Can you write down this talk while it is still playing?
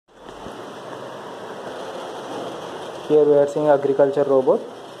Here we are seeing agriculture robot,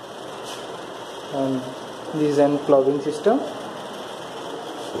 and this is an ploughing system,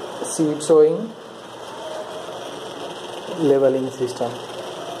 seed sowing, leveling system.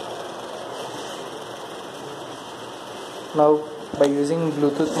 Now by using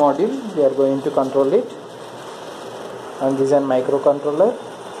Bluetooth module we are going to control it, and this is a microcontroller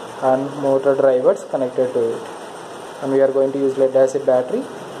and motor drivers connected to it, and we are going to use lead acid battery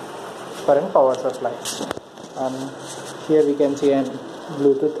for a power supply. And here we can see an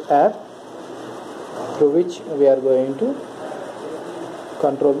Bluetooth app through which we are going to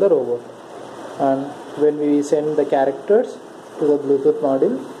control the robot, and when we send the characters to the Bluetooth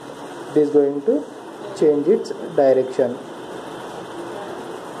module, it is going to change its direction.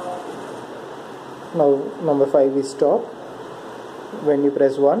 Now number 5 is stop. When you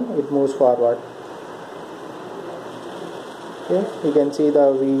press 1, it moves forward. Okay, you can see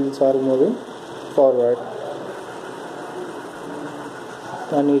the wheels are moving forward,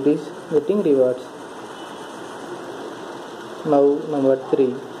 and it is getting reverse. Now number 3,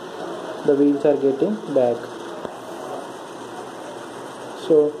 the wheels are getting back.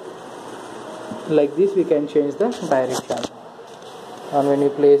 So like this we can change the direction, and when you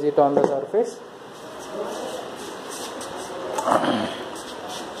place it on the surface,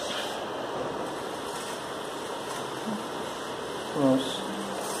 moves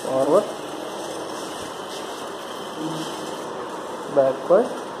forward, backward,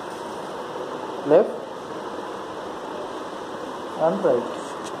 left and right,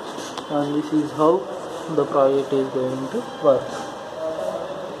 and this is how the project is going to work.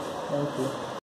 Thank you.